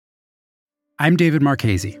I'm David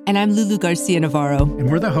Marchese. And I'm Lulu Garcia-Navarro.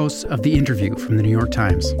 And we're the hosts of The Interview from the New York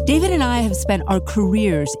Times. David and I have spent our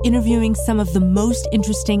careers interviewing some of the most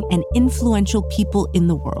interesting and influential people in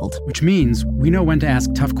the world. Which means we know when to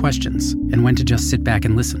ask tough questions and when to just sit back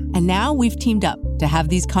and listen. And now we've teamed up to have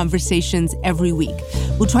these conversations every week.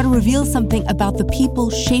 We'll try to reveal something about the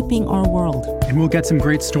people shaping our world. And we'll get some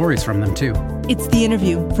great stories from them, too. It's The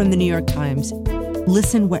Interview from the New York Times.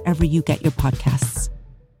 Listen wherever you get your podcasts.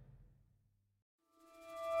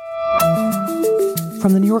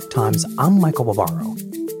 From the New York Times, I'm Michael Barbaro.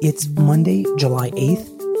 It's Monday, July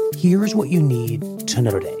 8th. Here's what you need to know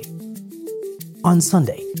today. On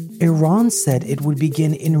Sunday, Iran said it would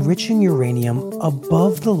begin enriching uranium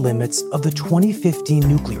above the limits of the 2015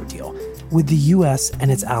 nuclear deal with the U.S. and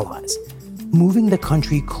its allies, moving the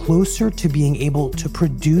country closer to being able to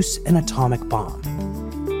produce an atomic bomb.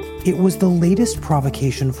 It was the latest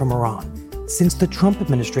provocation from Iran since the Trump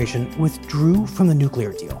administration withdrew from the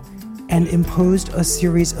nuclear deal and imposed a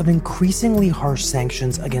series of increasingly harsh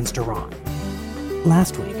sanctions against Iran.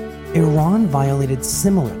 Last week, Iran violated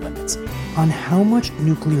similar limits on how much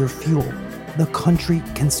nuclear fuel the country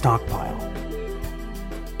can stockpile.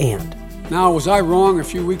 And now, was I wrong a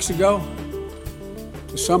few weeks ago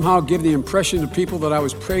to somehow give the impression to people that I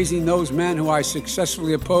was praising those men who I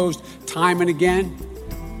successfully opposed time and again?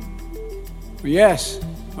 Well, yes,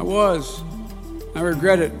 I was. I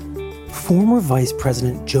regret it. Former Vice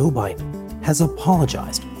President Joe Biden has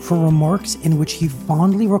apologized for remarks in which he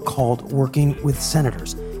fondly recalled working with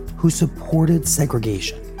senators who supported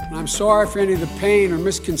segregation. And I'm sorry for any of the pain or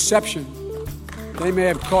misconception they may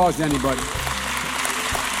have caused anybody.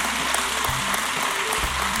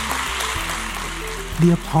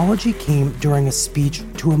 The apology came during a speech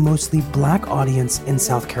to a mostly black audience in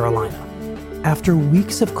South Carolina, after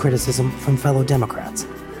weeks of criticism from fellow Democrats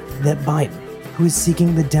that Biden, who is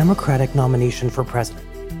seeking the Democratic nomination for president,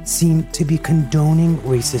 seemed to be condoning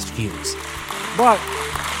racist views. But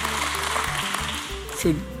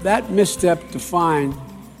should that misstep define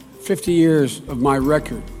 50 years of my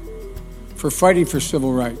record for fighting for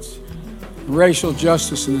civil rights, racial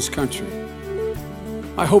justice in this country?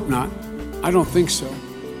 I hope not. I don't think so.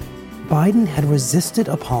 Biden had resisted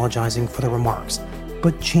apologizing for the remarks,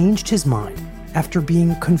 but changed his mind after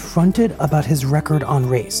being confronted about his record on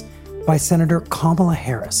race by Senator Kamala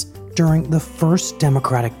Harris during the first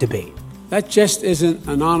Democratic debate. That just isn't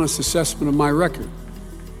an honest assessment of my record.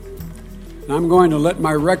 And I'm going to let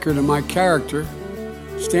my record and my character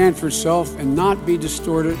stand for itself and not be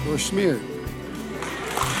distorted or smeared.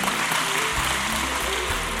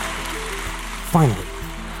 Finally,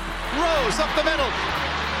 Rose up the middle,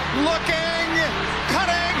 looking,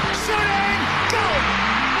 cutting, shooting, go!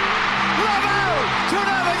 Bravo to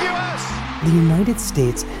another U.S. the United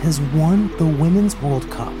States has won the Women's World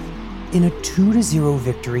Cup in a 2-0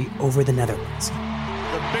 victory over the Netherlands.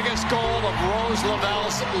 The biggest goal of Rose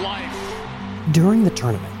Lavelle's life. During the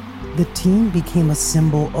tournament, the team became a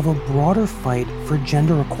symbol of a broader fight for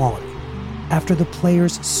gender equality after the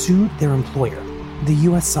players sued their employer, the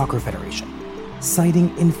U.S. Soccer Federation,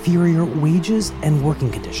 citing inferior wages and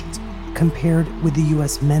working conditions compared with the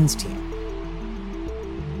U.S. men's team.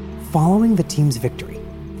 Following the team's victory,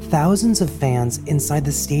 thousands of fans inside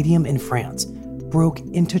the stadium in France broke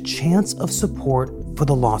into chants of support for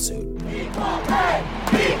the lawsuit. Equal pay!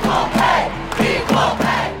 Equal pay! Equal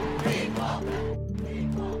pay! Equal pay!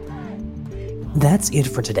 Equal pay! That's it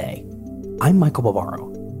for today. I'm Michael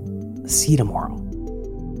Barbaro. See you tomorrow.